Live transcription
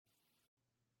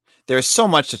There's so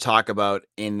much to talk about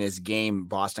in this game.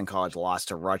 Boston College lost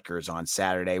to Rutgers on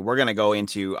Saturday. We're going to go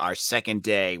into our second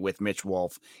day with Mitch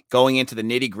Wolf, going into the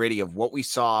nitty gritty of what we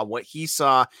saw, what he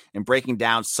saw, and breaking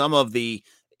down some of the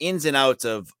ins and outs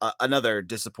of another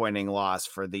disappointing loss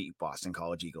for the Boston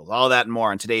College Eagles. All that and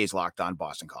more on today's Locked On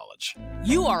Boston College.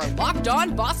 You are Locked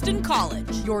On Boston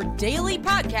College, your daily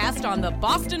podcast on the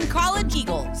Boston College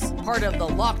Eagles, part of the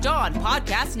Locked On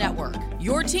Podcast Network,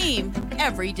 your team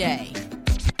every day.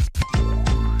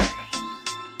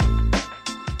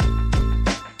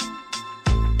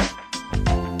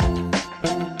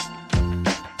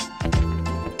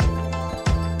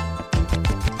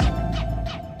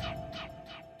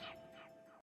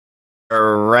 All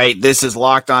right, this is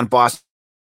Locked On Boston.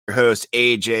 Your host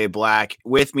AJ Black.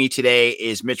 With me today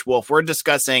is Mitch Wolf. We're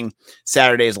discussing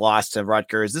Saturday's loss to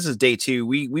Rutgers. This is day two.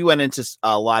 We went into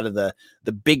a lot of the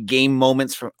big game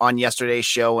moments from on yesterday's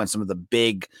show and some of the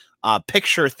big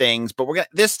picture things, but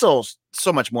there's still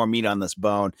so much more meat on this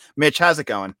bone. Mitch, how's it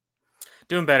going?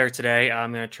 Doing better today.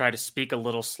 I'm going to try to speak a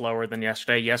little slower than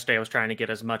yesterday. Yesterday, I was trying to get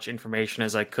as much information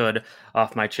as I could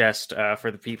off my chest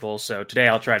for the people. So today,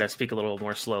 I'll try to speak a little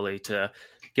more slowly to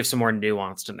give some more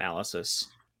nuanced analysis.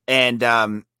 And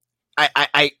I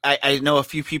know a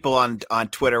few people on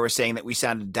Twitter were saying that we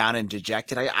sounded down and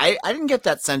dejected. I didn't get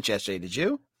that sense yesterday. Did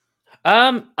you?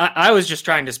 I was just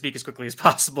trying to speak as quickly as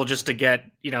possible just to get,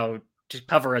 to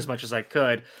cover as much as I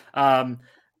could.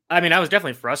 I mean, I was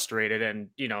definitely frustrated and,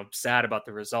 sad about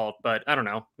the result, but I don't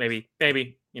know, maybe,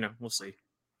 we'll see.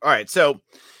 All right. So,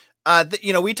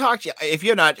 we talked, if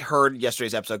you have not heard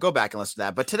yesterday's episode, go back and listen to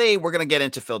that. But today we're going to get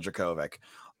into Phil Jurkovec.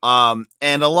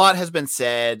 And a lot has been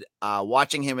said,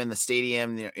 watching him in the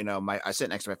stadium, I sit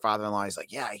next to my father-in-law. He's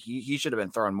like, yeah, he should have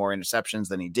been throwing more interceptions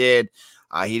than he did.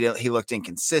 He looked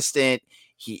inconsistent.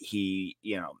 He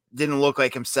didn't look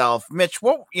like himself. Mitch,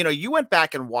 you went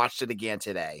back and watched it again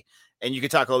today. And you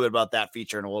can talk a little bit about that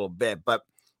feature in a little bit, but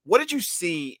what did you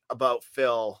see about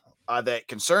Phil that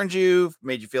concerned you,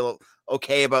 made you feel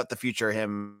okay about the future of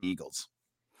him, Eagles?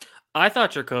 I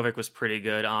thought Jurkovec was pretty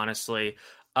good, honestly.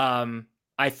 I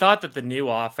thought that the new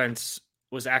offense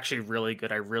was actually really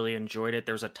good. I really enjoyed it.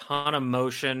 There's a ton of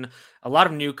motion, a lot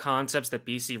of new concepts that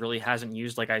BC really hasn't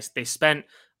used. They spent,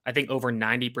 I think, over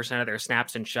 90% of their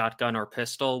snaps in shotgun or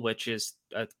pistol, which is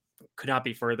could not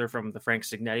be further from the Frank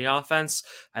Cignetti offense.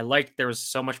 I liked there was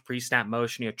so much pre-snap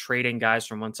motion, trading guys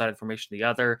from one side of the formation to the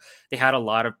other. They had a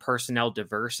lot of personnel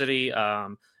diversity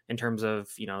in terms of,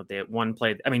 they had one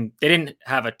play. I mean, they didn't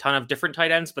have a ton of different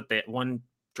tight ends, but they one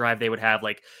drive they would have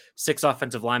like 6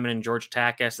 offensive linemen and George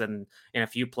Takis, and in a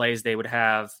few plays they would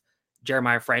have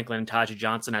Jeremiah Franklin and Taji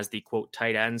Johnson as the quote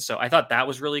tight ends. So I thought that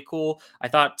was really cool. I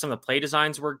thought some of the play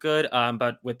designs were good,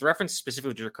 but with reference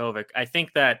specifically to Jurkovec, I think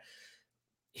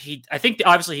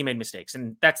obviously he made mistakes,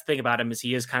 and that's the thing about him is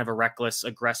he is kind of a reckless,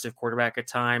 aggressive quarterback at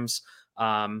times.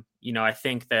 I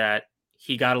think that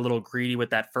he got a little greedy with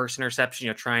that first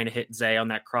interception, trying to hit Zay on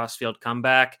that crossfield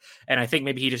comeback. And I think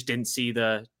maybe he just didn't see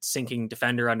the sinking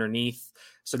defender underneath.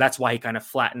 So that's why he kind of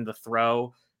flattened the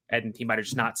throw, and he might have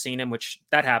just not seen him, which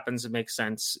that happens. It makes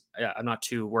sense. I'm not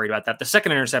too worried about that. The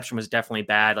second interception was definitely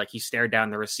bad. Like, he stared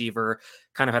down the receiver,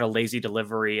 kind of had a lazy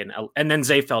delivery, and then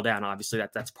Zay fell down. Obviously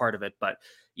that's part of it. But,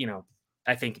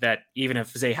 I think that even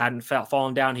if Zay hadn't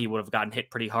fallen down, he would have gotten hit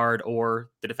pretty hard,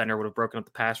 or the defender would have broken up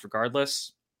the pass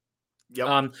regardless.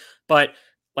 Yep. But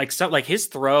his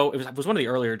throw, it was one of the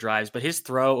earlier drives, but his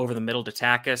throw over the middle to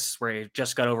Takis, where he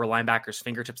just got over linebackers'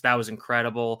 fingertips, that was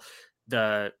incredible.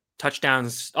 The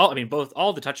touchdowns, all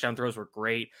the touchdown throws were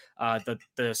great.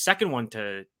 The second one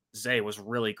to Zay was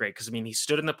really great because he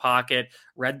stood in the pocket,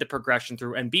 read the progression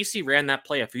through, and BC ran that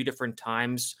play a few different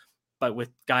times, but with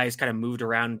guys kind of moved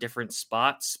around different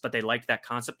spots, but they liked that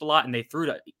concept a lot, and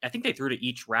I think they threw to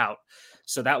each route.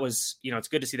 So that was, it's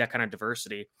good to see that kind of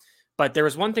diversity. But there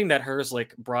was one thing that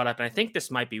Herzlich brought up, and I think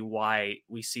this might be why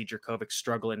we see Jurkovec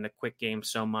struggle in the quick game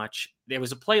so much. There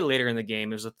was a play later in the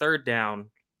game. It was a third down,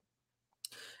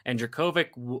 and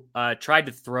Jurkovec tried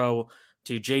to throw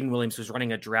to Jaden Williams, who's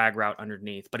running a drag route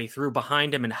underneath, but he threw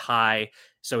behind him and high,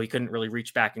 so he couldn't really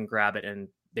reach back and grab it, and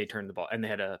they turned the ball, and they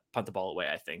had to punt the ball away,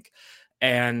 I think.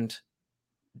 And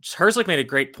Herzlich made a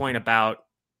great point about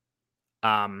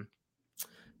how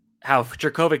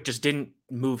Jurkovec just didn't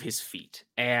move his feet.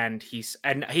 And he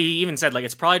even said,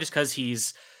 it's probably just because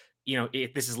he's,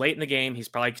 this is late in the game. He's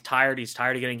probably tired. He's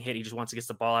tired of getting hit. He just wants to get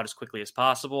the ball out as quickly as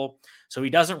possible. So he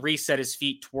doesn't reset his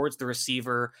feet towards the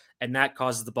receiver, and that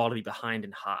causes the ball to be behind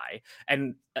and high.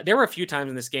 And there were a few times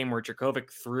in this game where Jurkovec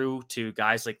threw to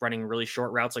guys running really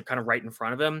short routes, kind of right in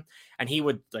front of him, and he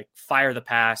would fire the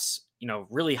pass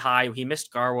really high. He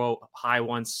missed Garwo high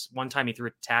once. One time he threw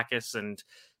it to Takis, and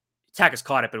Takis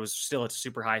caught it, but it was still a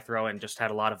super high throw and just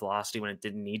had a lot of velocity when it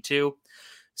didn't need to.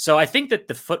 So I think that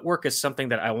the footwork is something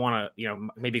that I want to,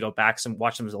 maybe go back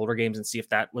watch some of his older games and see if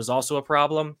that was also a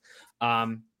problem.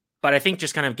 But I think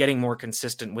just kind of getting more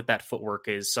consistent with that footwork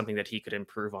is something that he could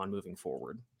improve on moving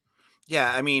forward.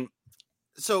 Yeah, I mean,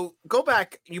 so go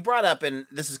back. You brought up, and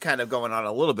this is kind of going on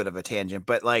a little bit of a tangent,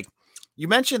 but like you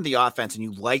mentioned the offense and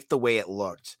you liked the way it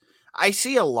looked. I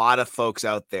see a lot of folks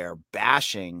out there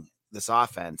bashing this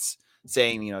offense,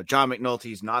 saying, John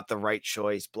McNulty's not the right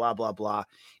choice, blah, blah, blah.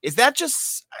 Is that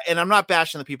just, and I'm not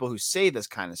bashing the people who say this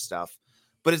kind of stuff,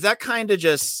 but is that kind of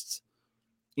just,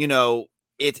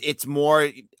 it's more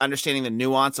understanding the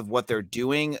nuance of what they're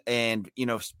doing. And,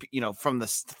 from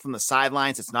the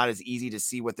sidelines, it's not as easy to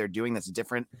see what they're doing that's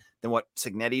different than what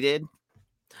Cignetti did.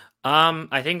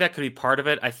 I think that could be part of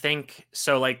it. I think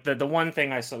so. Like the one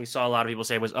thing we saw a lot of people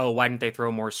say was, oh, why didn't they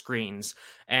throw more screens?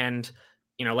 And,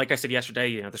 like I said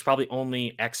yesterday, there's probably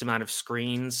only X amount of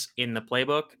screens in the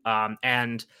playbook.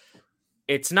 And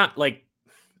it's not like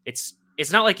it's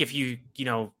not like if you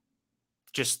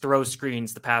just throw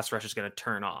screens, the pass rush is going to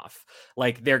turn off.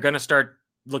 Like they're going to start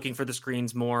looking for the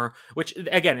screens more, which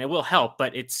again, it will help,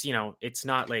 but it's, it's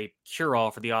not like cure all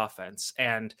for the offense.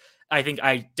 And I think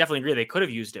I definitely agree they could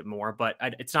have used it more, but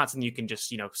it's not something you can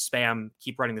just, spam,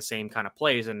 keep running the same kind of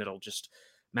plays and it'll just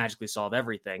magically solve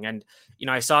everything. And,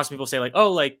 I saw some people say like,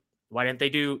 oh, like, why didn't they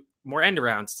do more end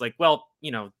arounds? It's like, well,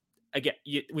 again,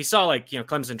 we saw like,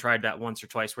 Clemson tried that once or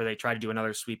twice where they tried to do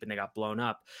another sweep and they got blown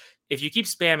up. If you keep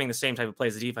spamming the same type of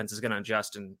plays, the defense is going to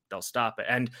adjust and they'll stop it.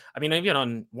 And I mean, even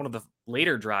on one of the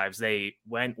later drives, they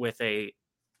went with a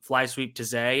fly sweep to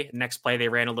Zay. Next play, they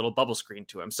ran a little bubble screen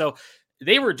to him. So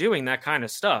they were doing that kind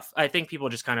of stuff. I think people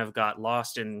just kind of got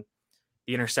lost in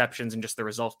the interceptions and just the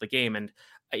result of the game. And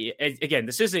again,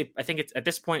 I think it's at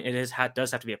this point,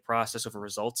 does have to be a process of a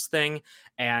results thing.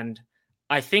 And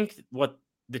I think what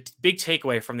the big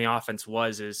takeaway from the offense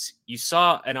is you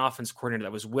saw an offense coordinator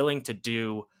that was willing to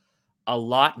do a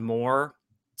lot more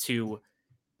to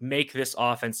make this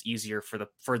offense easier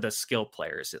for the skill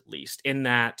players, at least in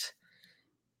that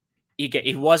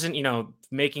he wasn't,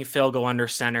 making Phil go under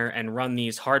center and run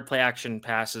these hard play action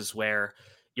passes where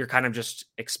you're kind of just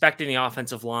expecting the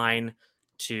offensive line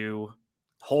to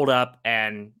hold up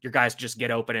and your guys just get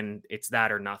open and it's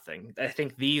that or nothing. I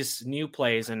think these new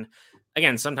plays, and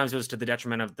again, sometimes it was to the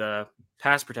detriment of the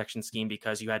pass protection scheme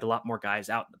because you had a lot more guys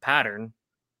out in the pattern.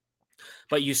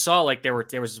 But you saw like there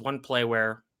was one play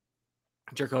where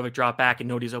Jurkovec dropped back and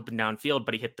nobody's open downfield,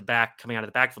 but he hit the back coming out of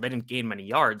the backfield. They didn't gain many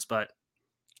yards, but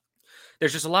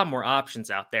there's just a lot more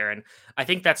options out there. And I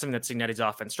think that's something that Cignetti's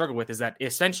offense struggled with, is that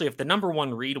essentially if the number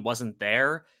one read wasn't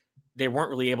there, they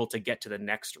weren't really able to get to the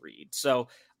next read. So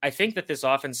I think that this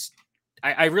offense,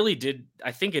 I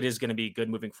think it is going to be good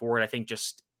moving forward. I think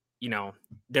just,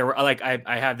 there were like, I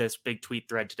had this big tweet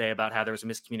thread today about how there was a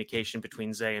miscommunication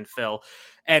between Zay and Phil.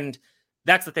 And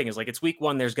that's the thing, is like, it's week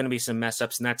one, there's going to be some mess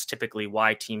ups, and that's typically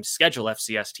why teams schedule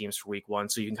FCS teams for week one.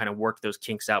 So you can kind of work those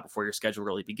kinks out before your schedule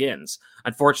really begins.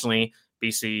 Unfortunately,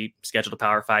 BC scheduled a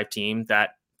Power 5 team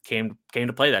that came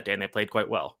to play that day, and they played quite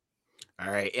well.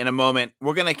 All right. In a moment,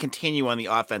 we're going to continue on the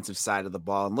offensive side of the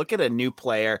ball and look at a new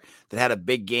player that had a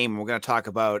big game. We're going to talk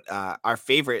about our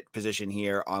favorite position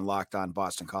here on Locked On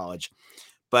Boston College.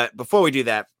 But before we do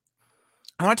that,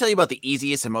 I want to tell you about the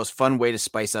easiest and most fun way to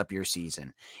spice up your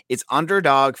season. It's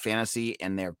Underdog Fantasy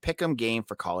and their pick'em game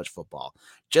for college football.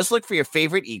 Just look for your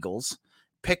favorite Eagles,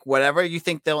 pick whatever you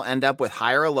think they'll end up with,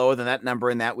 higher or lower than that number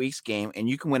in that week's game, and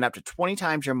you can win up to 20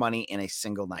 times your money in a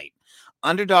single night.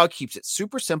 Underdog keeps it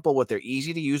super simple with their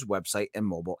easy-to-use website and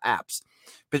mobile apps.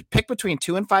 But pick between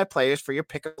 2 and 5 players for your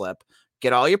pick a flip.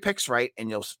 Get all your picks right, and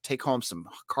you'll take home some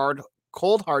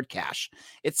cold hard cash.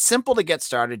 It's simple to get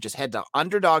started. Just head to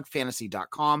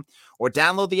underdogfantasy.com or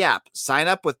download the app. Sign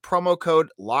up with promo code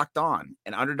Locked On,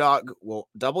 and Underdog will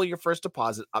double your first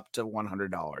deposit up to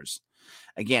 $100.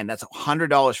 Again, that's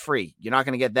 $100 free. You're not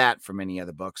going to get that from any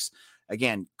other books.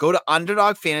 Again, go to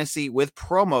Underdog Fantasy with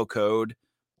promo code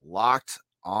Locked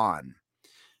On.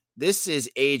 This is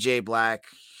AJ Black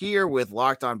here with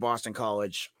Locked On Boston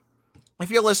College.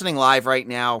 If you're listening live right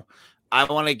now, I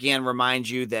want to again remind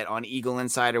you that on Eagle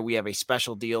Insider, we have a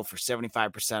special deal for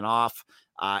 75% off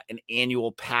an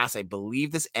annual pass. I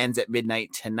believe this ends at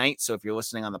midnight tonight. So if you're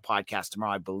listening on the podcast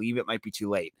tomorrow, I believe it might be too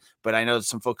late, but I know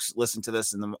some folks listen to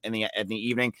this in the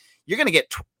evening. You're going to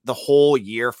get the whole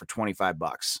year for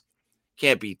 $25.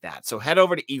 Can't beat that. So head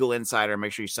over to Eagle Insider and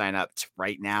make sure you sign up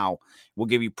right now. We'll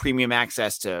give you premium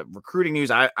access to recruiting news.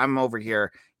 I'm over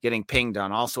here getting pinged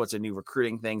on all sorts of new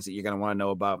recruiting things that you're going to want to know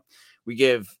about. We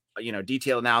give,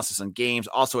 detailed analysis on games,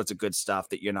 all sorts of good stuff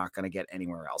that you're not going to get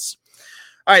anywhere else.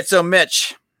 All right. So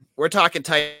Mitch, we're talking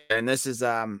tight, and this is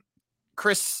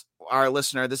Chris, our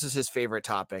listener. This is his favorite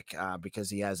topic because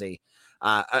he has a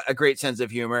great sense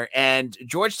of humor. And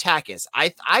George Takis,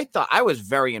 I thought I was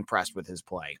very impressed with his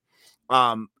play.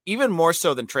 Even more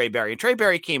so than Trey Berry. And Trey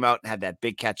Berry came out and had that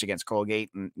big catch against Colgate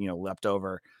and, leapt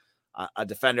over a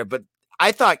defender. But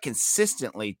I thought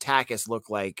consistently Takis looked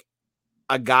like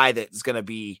a guy that's going to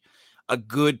be a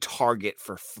good target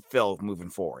for Phil moving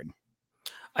forward.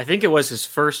 I think it was his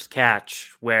first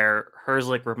catch where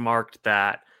Herzlich remarked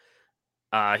that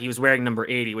he was wearing number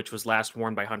 80, which was last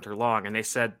worn by Hunter Long. And he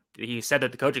said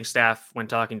that the coaching staff, when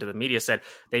talking to the media, said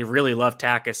they really love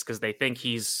Takis because they think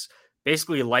he's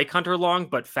basically like Hunter Long,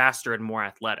 but faster and more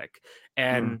athletic.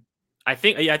 And I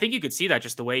think you could see that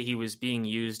just the way he was being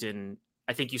used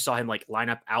I think you saw him like line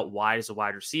up out wide as a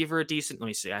wide receiver, a decent. Let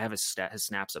me see. I have his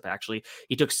snaps up. Actually,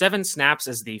 he took 7 snaps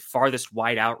as the farthest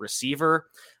wide out receiver.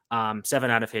 7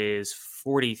 out of his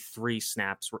 43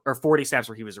 snaps or 40 snaps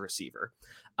where he was a receiver.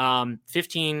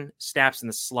 15 snaps in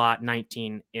the slot,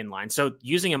 19 inline. So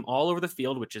using him all over the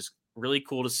field, which is really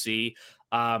cool to see.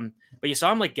 But you saw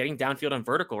him like getting downfield on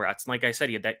vertical routes. And like I said,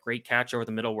 he had that great catch over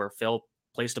the middle where Phil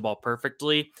placed the ball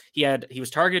perfectly. He was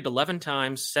targeted 11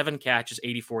 times, 7 catches,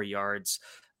 84 yards.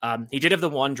 He did have the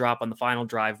one drop on the final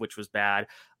drive, which was bad.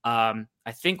 I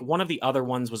think one of the other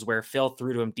ones was where Phil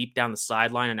threw to him deep down the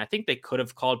sideline, and I think they could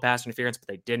have called pass interference, but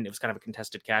they didn't. It was kind of a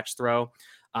contested catch throw.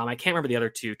 I can't remember the other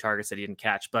 2 targets that he didn't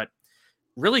catch, but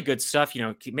really good stuff,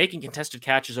 making contested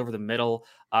catches over the middle.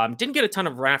 Didn't get a ton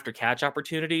of run after catch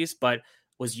opportunities, but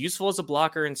was useful as a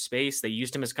blocker in space. They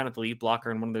used him as kind of the lead blocker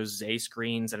in one of those Zay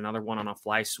screens and another one on a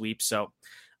fly sweep. So,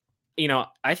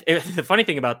 the funny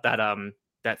thing about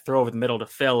that throw over the middle to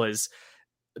Phil is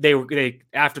they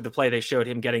after the play, they showed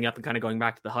him getting up and kind of going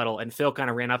back to the huddle, and Phil kind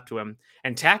of ran up to him,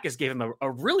 and Takis gave him a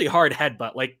really hard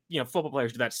headbutt. Like, football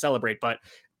players do that to celebrate, but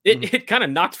it kind of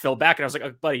knocked Phil back. And I was like,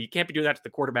 oh, buddy, you can't be doing that to the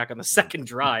quarterback on the second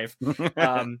drive.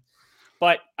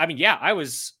 But I mean, yeah, I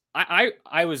was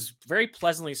very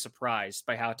pleasantly surprised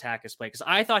by how Takis played, because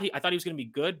I thought he was going to be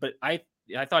good, but I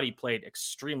thought he played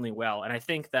extremely well. And I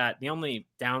think that the only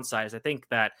downside is I think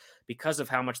that because of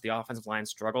how much the offensive line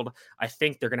struggled, I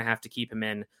think they're going to have to keep him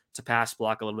in to pass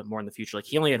block a little bit more in the future. Like,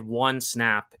 he only had 1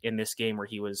 snap in this game where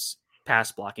he was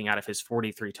pass blocking out of his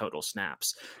 43 total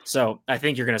snaps. So I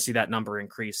think you're going to see that number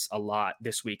increase a lot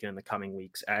this week and in the coming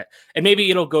weeks. And maybe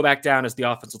it'll go back down as the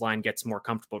offensive line gets more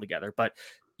comfortable together. But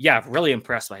yeah, really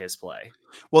impressed by his play.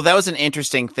 Well, that was an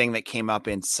interesting thing that came up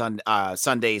in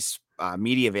Sunday's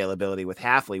media availability with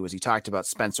Hafley, was he talked about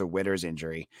Spencer Witter's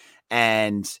injury.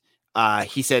 And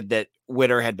he said that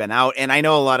Witter had been out. And I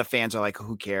know a lot of fans are like,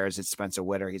 who cares? It's Spencer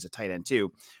Witter. He's a tight end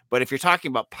too. But if you're talking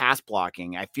about pass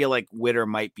blocking, I feel like Witter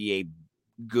might be a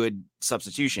good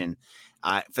substitution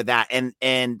for that.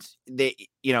 And they,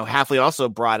 Hafley also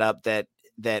brought up that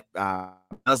I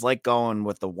was like going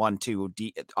with the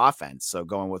 1-2 offense. So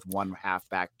going with 1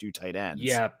 halfback, 2 tight ends.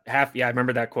 Yeah. I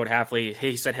remember that quote. Hafley,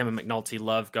 he said him and McNulty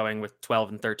love going with 12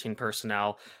 and 13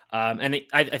 personnel. And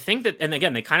I think that, and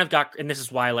again, they kind of got, and this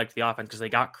is why I liked the offense, because they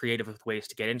got creative with ways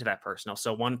to get into that personnel.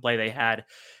 So one play they had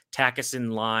Takis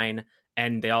in line,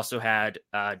 and they also had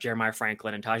Jeremiah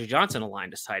Franklin and Tajee Johnson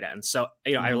aligned as tight ends. So,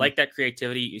 I like that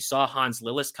creativity. You saw Hans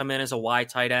Lillis come in as a Y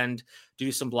tight end, do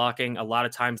some blocking. A lot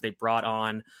of times they brought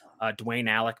on Dwayne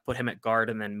Alec, put him at guard,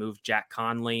 and then moved Jack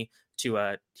Conley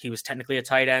to he was technically a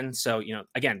tight end. So,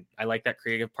 again, I like that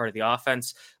creative part of the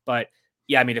offense. But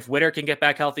yeah, I mean, if Witter can get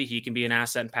back healthy, he can be an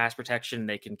asset in pass protection.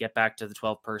 They can get back to the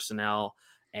 12 personnel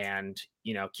and,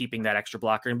 keeping that extra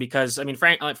blocker. And because, I mean,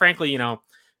 frankly,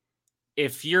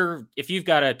 if you've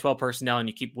got a 12 personnel and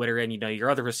you keep Witter in, your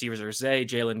other receivers are Zay,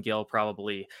 Jalen Gill,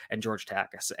 probably, and George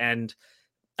Takis. And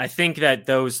I think that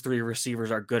those 3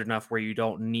 receivers are good enough where you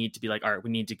don't need to be like, all right, we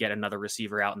need to get another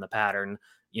receiver out in the pattern.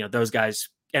 Those guys.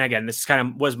 And again, this kind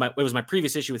of was my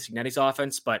previous issue with Cignetti's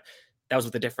offense, but that was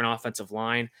with a different offensive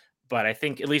line. But I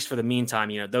think at least for the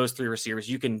meantime, those 3 receivers,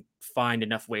 you can find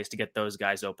enough ways to get those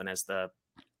guys open as the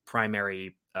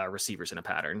primary receivers in a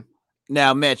pattern.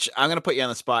 Now, Mitch, I'm going to put you on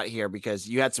the spot here because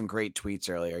you had some great tweets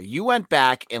earlier. You went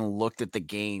back and looked at the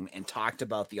game and talked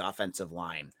about the offensive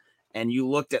line, and you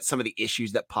looked at some of the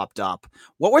issues that popped up.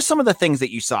 What were some of the things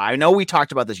that you saw? I know we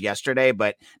talked about this yesterday,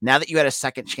 but now that you had a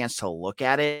second chance to look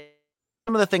at it,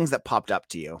 some of the things that popped up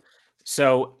to you.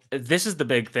 So this is the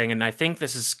big thing, and I think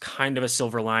this is kind of a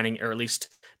silver lining, or at least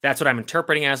that's what I'm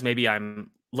interpreting as. Maybe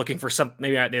I'm looking for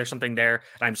maybe there's something there,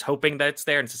 and I'm just hoping that it's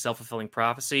there, and it's a self-fulfilling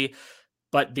prophecy.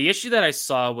 But the issue that I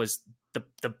saw was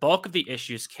the bulk of the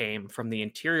issues came from the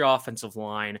interior offensive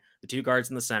line, the two guards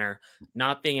in the center,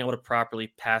 not being able to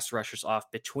properly pass rushers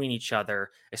off between each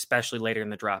other, especially later in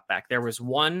the drop back. There was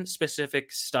one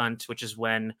specific stunt, which is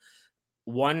when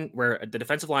where the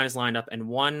defensive line is lined up and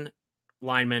one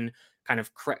lineman kind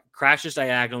of crashes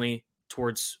diagonally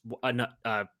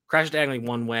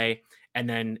one way, and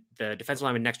then the defensive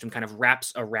lineman next to him kind of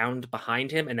wraps around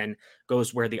behind him and then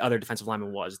goes where the other defensive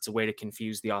lineman was. It's a way to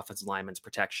confuse the offensive lineman's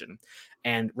protection.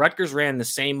 And Rutgers ran the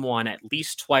same one at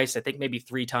least twice, I think maybe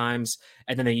 3 times,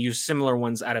 and then they used similar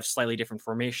ones out of slightly different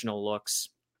formational looks.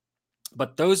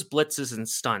 But those blitzes and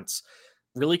stunts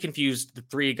really confused the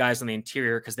 3 guys on the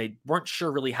interior because they weren't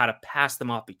sure really how to pass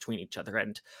them off between each other.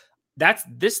 And that's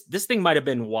this thing might have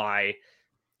been why,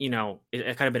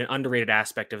 it kind of been an underrated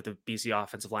aspect of the BC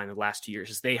offensive line in the last 2 years,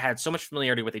 is they had so much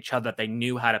familiarity with each other that they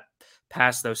knew how to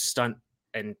pass those stunts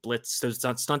and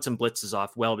blitzes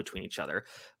off well between each other.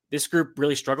 This group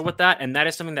really struggled with that, and that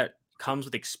is something that comes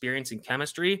with experience and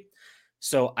chemistry.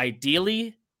 So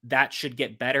ideally, that should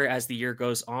get better as the year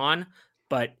goes on.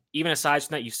 But even aside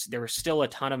from that, there were still a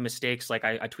ton of mistakes. Like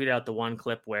I tweeted out the one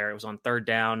clip where it was on 3rd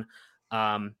down,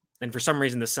 and for some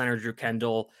reason, the center, Drew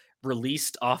Kendall,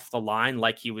 released off the line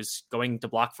like he was going to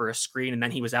block for a screen, and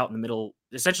then he was out in the middle,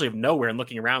 essentially of nowhere, and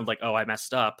looking around like, oh, I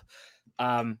messed up.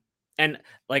 And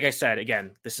like I said,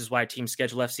 again, this is why teams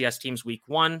schedule FCS teams week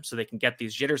 1, so they can get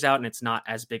these jitters out, and it's not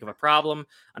as big of a problem.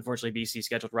 Unfortunately, BC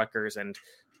scheduled Rutgers, and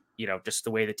just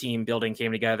the way the team building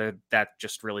came together, that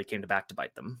just really came back to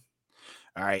bite them.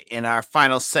 All right. In our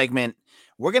final segment,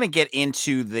 we're going to get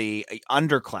into the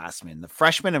underclassmen, the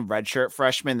freshmen and redshirt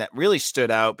freshmen that really stood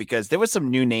out because there was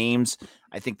some new names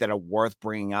I think that are worth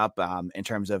bringing up in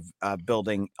terms of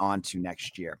building onto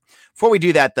next year. Before we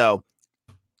do that, though,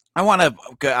 I want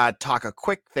to talk a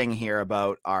quick thing here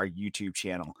about our YouTube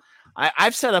channel.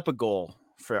 I've set up a goal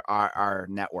for our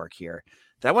network here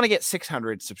that I want to get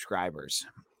 600 subscribers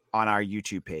on our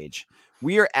YouTube page.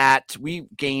 We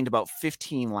gained about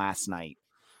 15 last night.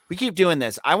 We keep doing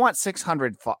this. I want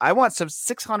 600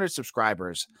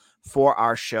 subscribers for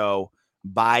our show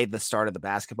by the start of the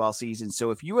basketball season.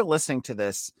 So if you are listening to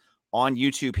this on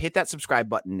YouTube, hit that subscribe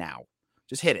button now.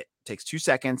 Just hit it. It takes 2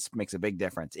 seconds, makes a big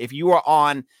difference. If you are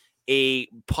on a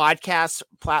podcast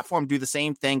platform, do the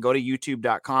same thing. Go to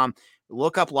youtube.com,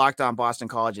 look up Locked On Boston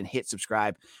College and hit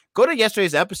subscribe. Go to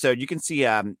yesterday's episode. You can see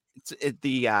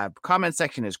the comment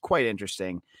section is quite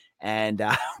interesting. And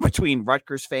between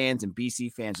Rutgers fans and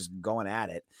BC fans just going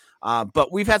at it.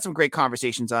 But we've had some great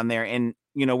conversations on there. And,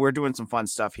 we're doing some fun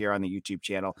stuff here on the YouTube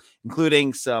channel,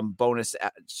 including some bonus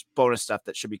stuff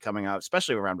that should be coming out,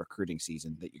 especially around recruiting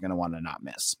season, that you're going to want to not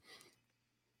miss.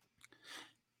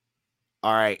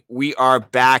 All right, we are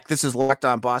back. This is Locked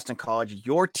On Boston College,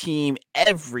 your team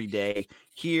every day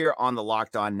here on the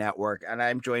Locked On Network. And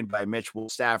I'm joined by Mitch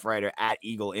Wolf, staff writer at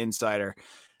Eagle Insider.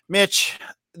 Mitch,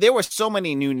 there were so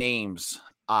many new names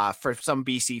for some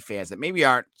BC fans that maybe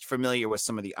aren't familiar with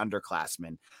some of the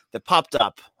underclassmen that popped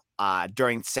up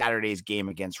during Saturday's game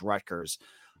against Rutgers.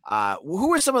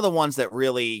 Who are some of the ones that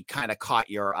really kind of caught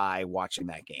your eye watching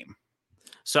that game?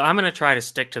 So I'm going to try to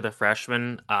stick to the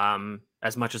freshmen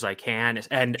as much as I can,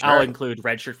 and Sure. I'll include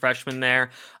redshirt freshmen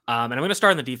there. And I'm going to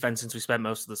start on the defense since we spent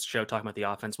most of this show talking about the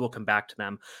offense. We'll come back to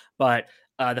them. But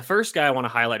the first guy I want to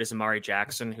highlight is Amari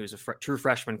Jackson, who's a true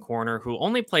freshman corner who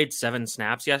only played 7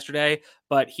 snaps yesterday,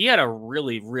 but he had a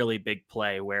really, really big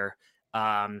play where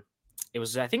it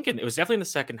was definitely in the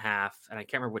second half, and I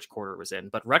can't remember which quarter it was in,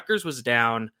 but Rutgers was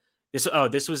down. This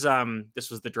was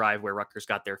the drive where Rutgers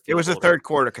got their field. It was the third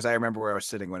quarter because I remember where I was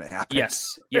sitting when it happened.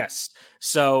 Yes.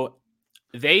 So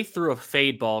they threw a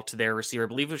fade ball to their receiver, I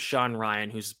believe it was Sean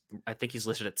Ryan, I think he's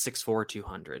listed at 6'4",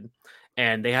 200.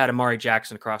 And they had Amari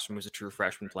Jackson across from him, who's a true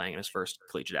freshman playing in his first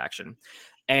collegiate action.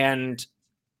 And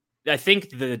I think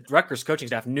the Rutgers coaching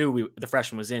staff knew the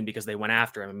freshman was in because they went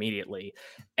after him immediately.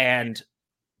 And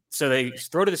so they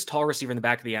throw to this tall receiver in the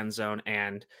back of the end zone,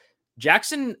 and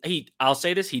Jackson, I'll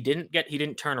say this, he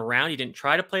didn't turn around. He didn't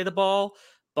try to play the ball,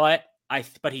 but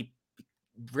he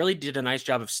really did a nice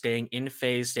job of staying in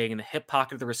phase, staying in the hip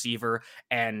pocket of the receiver,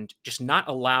 and just not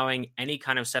allowing any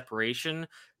kind of separation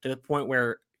to the point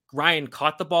where Ryan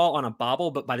caught the ball on a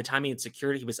bobble, but by the time he had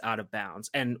secured it, he was out of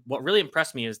bounds. And what really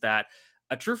impressed me is that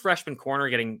a true freshman corner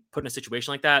getting put in a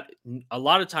situation like that, a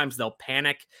lot of times they'll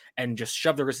panic and just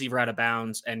shove the receiver out of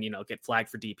bounds and, get flagged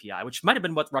for DPI, which might have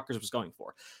been what Rutgers was going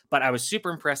for. But I was super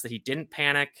impressed that he didn't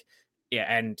panic.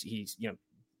 Yeah, and he,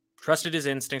 trusted his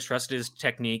instincts, trusted his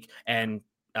technique, and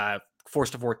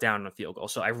forced a 4th down on a field goal.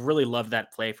 So I really love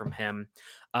that play from him.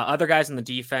 Other guys in the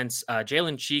defense,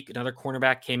 Jalen Cheek, another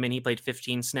cornerback, came in. He played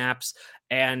 15 snaps,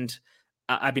 and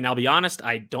I mean, I'll be honest,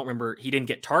 I don't remember. He didn't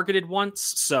get targeted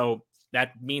once. So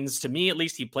that means to me, at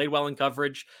least, he played well in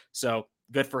coverage. So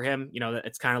good for him. You know,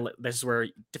 it's kind of, this is where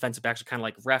defensive backs are kind of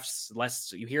like refs. The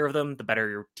less you hear of them, the better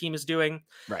your team is doing.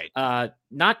 Right.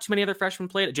 Not too many other freshmen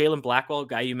played. Jalen Blackwell,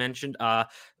 guy you mentioned,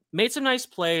 made some nice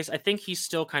plays. I think he's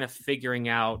still kind of figuring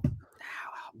out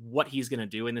what he's going to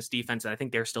do in this defense. And I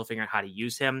think they're still figuring out how to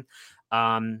use him. He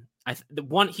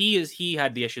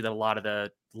had the issue that a lot of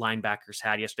the linebackers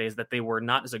had yesterday, is that they were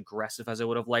not as aggressive as I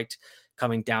would have liked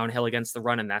coming downhill against the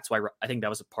run. And that's why I think that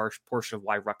was a portion of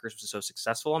why Rutgers was so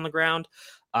successful on the ground.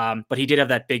 But he did have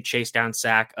that big chase down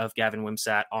sack of Gavin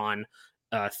Wimsatt on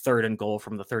 3rd and goal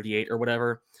from the 38 or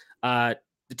whatever. The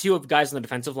two guys on the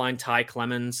defensive line, Ty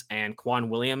Clemens and Quan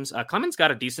Williams. Clemens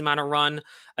got a decent amount of run.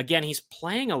 Again, he's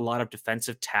playing a lot of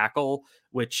defensive tackle,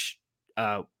 which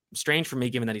strange for me,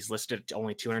 given that he's listed at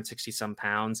only 260 some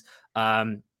pounds.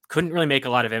 Couldn't really make a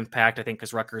lot of impact, I think,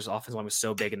 because Rutgers' offensive line was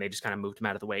so big and they just kind of moved him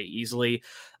out of the way easily.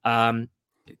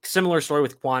 Similar story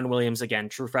with Quan Williams. Again,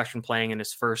 true freshman playing in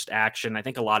his first action. I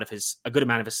think a good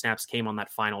amount of his snaps came on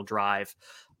that final drive.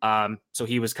 So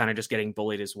he was kind of just getting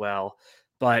bullied as well.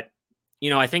 But, you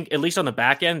know, I think at least on the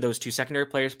back end, those two secondary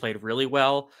players played really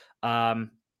well. And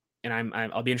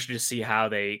I'll be interested to see how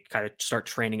they kind of start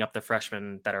training up the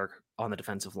freshmen that are on the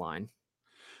defensive line.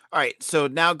 All right. So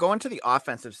now going to the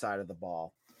offensive side of the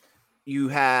ball, you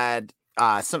had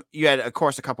of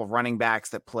course, a couple of running backs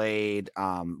that played.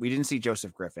 We didn't see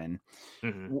Joseph Griffin,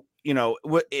 you know,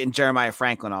 and Jeremiah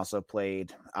Franklin also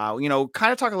played. Kind of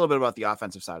talk a little bit about the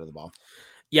offensive side of the ball.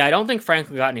 Yeah, I don't think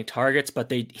Franklin got any targets,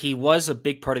 but he was a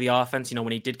big part of the offense. You know,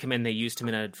 when he did come in, they used him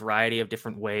in a variety of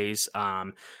different ways.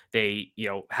 They,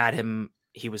 had him.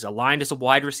 He was aligned as a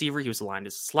wide receiver. He was aligned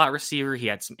as a slot receiver. He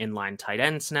had some inline tight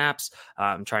end snaps.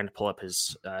 I'm trying to pull up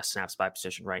his snaps by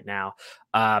position right now.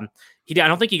 I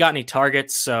don't think he got any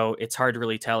targets, so it's hard to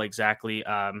really tell exactly,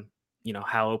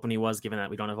 how open he was, given that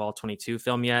we don't have all 22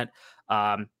 film yet.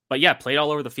 But yeah, played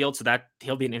all over the field, so that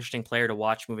he'll be an interesting player to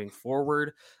watch moving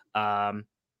forward.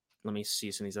 Let me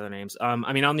see some of these other names.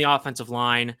 On the offensive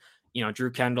line,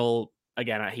 Drew Kendall,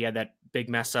 again, he had that big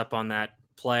mess up on that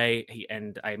play.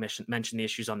 I mentioned the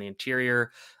issues on the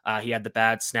interior. He had the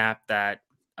bad snap that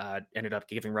ended up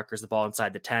giving Rutgers the ball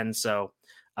inside the 10. So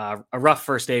a rough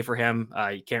first day for him.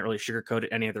 You can't really sugarcoat it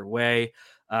any other way.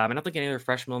 I don't think any other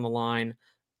freshmen on the line.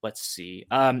 Let's see.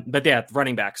 But yeah,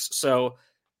 running backs. So,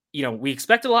 we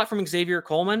expected a lot from Xavier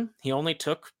Coleman. He only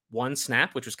took one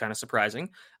snap, which was kind of surprising.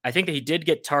 I think that he did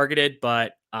get targeted,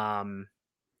 but I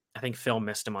think Phil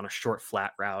missed him on a short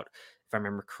flat route, if I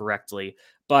remember correctly.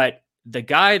 But the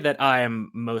guy that I am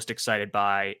most excited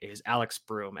by is Alex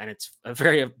Broom, and it's a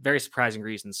very, very surprising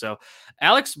reason. So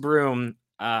Alex Broom,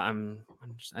 I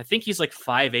think he's like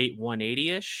 5'8",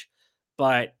 180-ish,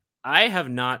 but I have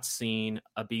not seen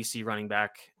a BC running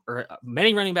back, or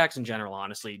many running backs in general,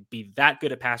 honestly, be that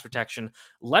good at pass protection,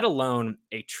 let alone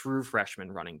a true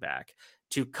freshman running back.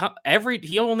 There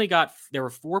were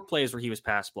 4 plays where he was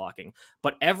pass blocking,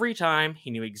 but every time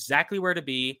he knew exactly where to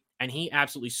be, and he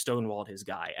absolutely stonewalled his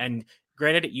guy. And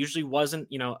granted, it usually wasn't,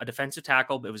 a defensive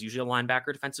tackle, but it was usually a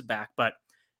linebacker, defensive back. But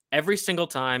every single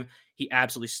time, he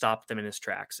absolutely stopped them in his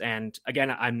tracks. And again,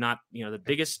 I'm not, the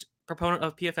biggest proponent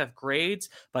of PFF grades,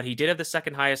 but he did have the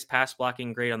second highest pass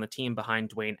blocking grade on the team behind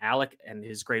Dwayne Alec, and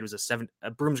his grade was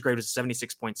Broom's grade was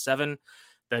 76.7.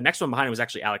 The next one behind it was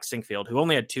actually Alex Sinkfield, who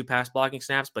only had 2 pass blocking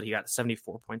snaps, but he got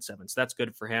 74.7. So that's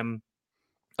good for him.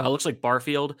 Looks like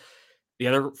Barfield, the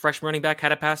other freshman running back,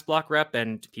 had a pass block rep,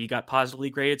 and he got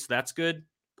positively graded, so that's good.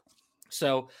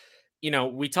 So,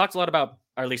 we talked a lot about,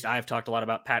 or at least I've talked a lot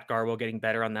about Pat Garwo getting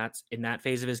better in that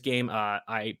phase of his game.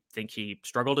 I think he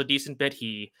struggled a decent bit.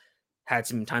 He had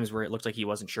some times where it looked like he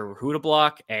wasn't sure who to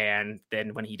block, and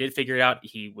then when he did figure it out,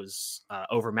 he was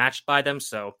overmatched by them.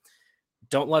 So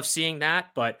don't love seeing that,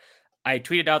 but I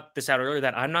tweeted this out earlier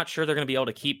that I'm not sure they're going to be able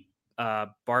to keep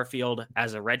Barfield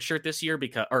as a redshirt this year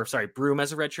Broom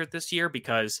as a redshirt this year,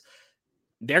 because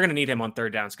they're going to need him on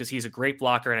third downs, because he's a great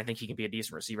blocker, and I think he can be a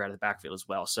decent receiver out of the backfield as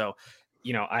well. So,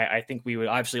 I think we would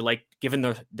obviously like, given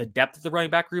the depth of the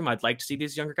running back room, I'd like to see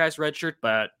these younger guys redshirt,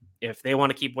 but if they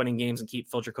want to keep winning games and keep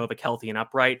Phil Dracovic healthy and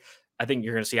upright, I think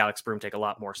you're going to see Alex Broom take a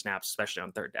lot more snaps, especially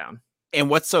on third down. And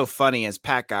what's so funny is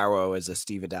Pat Garwo is a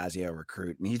Steve Adazio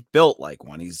recruit, and he's built like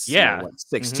one. He's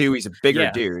 6'2". He's a bigger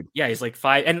dude. Yeah, he's like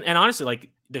 5. And honestly, like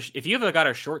if you've got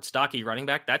a short, stocky running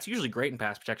back, that's usually great in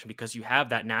pass protection because you have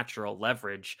that natural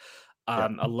leverage,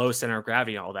 a low center of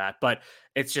gravity and all that. But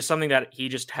it's just something that he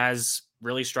just has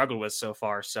really struggled with so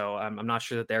far. So I'm not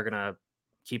sure that they're gonna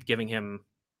keep giving him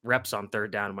reps on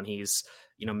third down when he's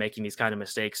making these kind of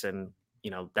mistakes, and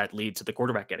that lead to the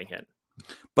quarterback getting hit.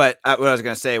 But what I was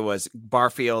going to say was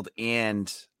Barfield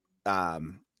and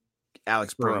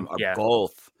Alex Broom are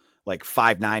both like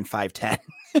 5'9", 5'10".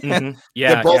 Mm-hmm.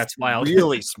 They're both it's wild.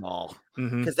 really small.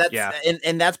 Because that's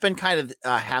and that's been kind of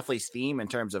Hafley's theme in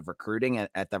terms of recruiting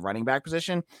at the running back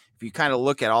position. If you kind of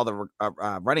look at all the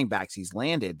running backs he's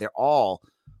landed, they're all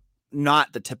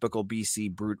not the typical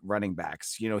BC brute running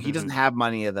backs. You know, he doesn't have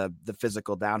many of the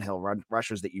physical downhill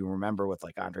rushers that you remember with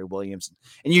like Andre Williams,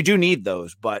 and you do need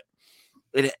those, but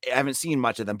I haven't seen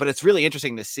much of them. But it's really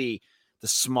interesting to see the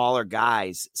smaller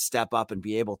guys step up and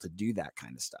be able to do that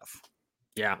kind of stuff.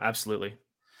 Yeah, absolutely.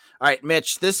 All right,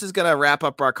 Mitch, this is going to wrap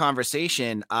up our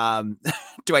conversation.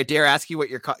 Do I dare ask you what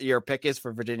your pick is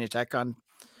for Virginia Tech on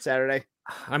Saturday?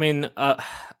 I mean,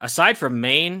 aside from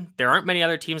Maine, there aren't many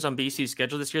other teams on BC's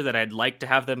schedule this year that I'd like to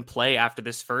have them play after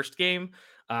this first game,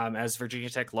 as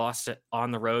Virginia Tech lost it on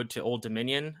the road to Old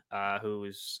Dominion,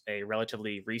 who's a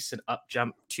relatively recent up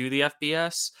jump to the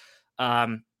FBS.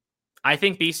 I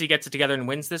think BC gets it together and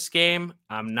wins this game.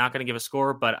 I'm not going to give a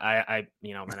score, but I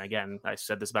and again, I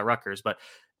said this about Rutgers, but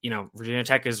Virginia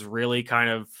Tech is really kind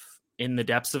of in the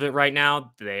depths of it right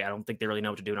now. I don't think they really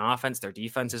know what to do in offense. Their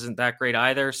defense isn't that great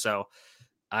either. So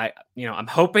I'm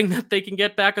hoping that they can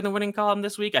get back in the winning column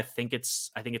this week. I think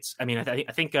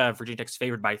Virginia Tech's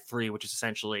favored by 3, which is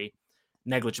essentially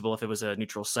negligible. If it was a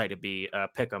neutral site, it'd be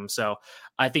pick 'em. So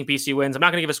I think BC wins. I'm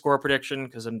not going to give a score prediction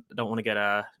because I don't want to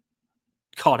get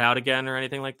called out again or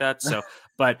anything like that. So,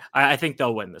 but I think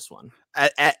they'll win this one.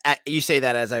 You say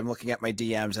that as I'm looking at my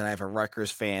DMs and I have a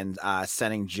Rutgers fan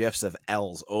sending GIFs of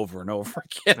L's over and over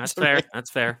again. That's fair. That's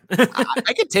fair.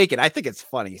 I can take it. I think it's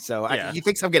funny. So he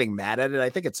thinks I'm getting mad at it. I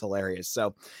think it's hilarious.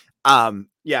 So,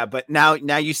 but now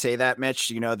you say that, Mitch,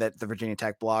 that the Virginia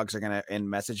Tech blogs are going to, and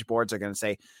message boards are going to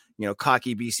say,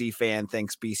 cocky BC fan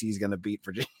thinks BC is going to beat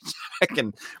Virginia Tech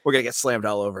and we're going to get slammed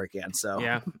all over again. So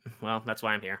yeah, well, that's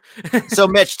why I'm here. So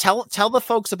Mitch, tell the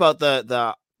folks about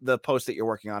the post that you're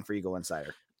working on for Eagle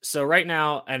Insider. So right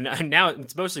now, and now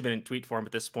it's mostly been in tweet form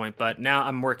at this point, but now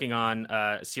I'm working on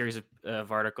a series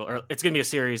of article, or it's going to be a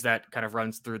series that kind of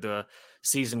runs through the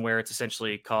season where it's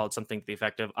essentially called something to the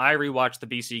effect of, I rewatched the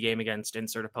BC game against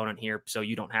insert opponent here, so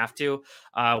you don't have to,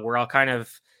 where I'll kind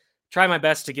of try my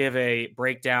best to give a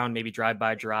breakdown, maybe drive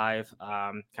by drive,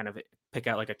 kind of pick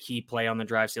out like a key play on the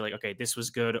drive, say like, okay, this was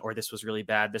good, or this was really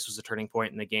bad. This was a turning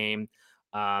point in the game.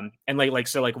 And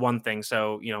like one thing.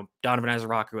 So, Donovan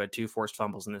Azaraku had 2 forced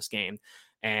fumbles in this game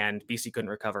and BC couldn't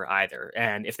recover either.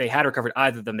 And if they had recovered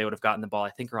either of them, they would have gotten the ball, I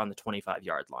think, around the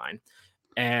 25-yard line.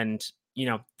 And,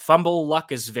 fumble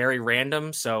luck is very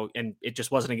random. So, and it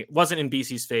just wasn't in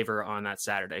BC's favor on that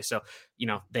Saturday. So,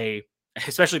 they,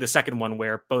 especially the second one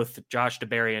where both Josh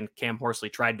DeBerry and Cam Horsley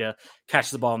tried to catch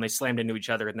the ball and they slammed into each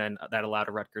other, and then that allowed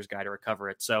a Rutgers guy to recover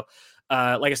it. So,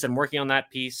 like I said, I'm working on that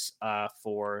piece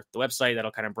for the website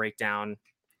that'll kind of break down,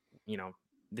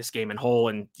 this game in whole,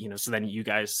 and so then you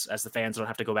guys as the fans don't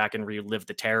have to go back and relive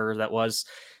the terror that was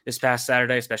this past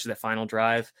Saturday, especially that final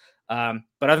drive. But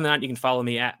other than that, you can follow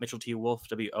me at Mitchell T. Wolfe,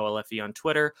 WOLFE on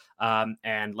Twitter.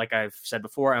 And like I've said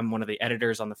before, I'm one of the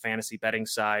editors on the fantasy betting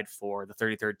side for the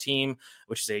 33rd Team,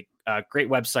 which is a great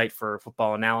website for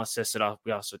football analysis.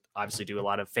 We also obviously do a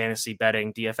lot of fantasy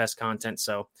betting, DFS content.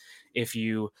 So if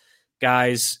you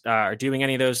guys are doing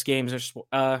any of those games or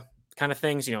kind of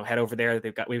things, head over there.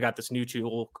 We've got this new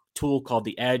tool called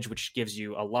The Edge, which gives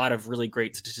you a lot of really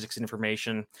great statistics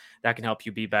information that can help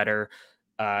you be better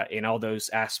in all those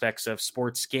aspects of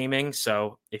sports gaming.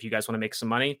 So if you guys want to make some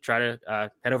money, try to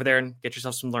head over there and get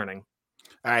yourself some learning.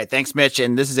 All right. Thanks, Mitch.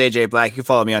 And this is AJ Black. You can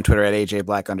follow me on Twitter at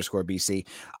AJBlack_BC.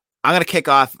 I'm going to kick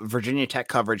off Virginia Tech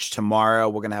coverage tomorrow.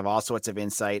 We're going to have all sorts of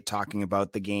insight talking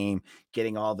about the game,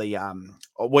 getting all the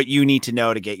what you need to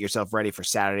know to get yourself ready for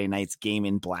Saturday night's game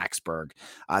in Blacksburg.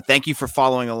 Thank you for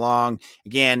following along.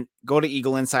 Again, go to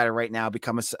Eagle Insider right now,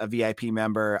 become a VIP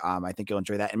member. I think you'll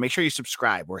enjoy that. And make sure you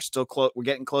subscribe. We're still close. We're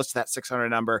getting close to that 600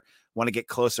 number. Want to get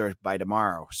closer by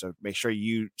tomorrow. So make sure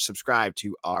you subscribe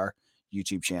to our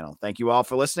YouTube channel. Thank you all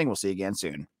for listening. We'll see you again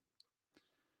soon.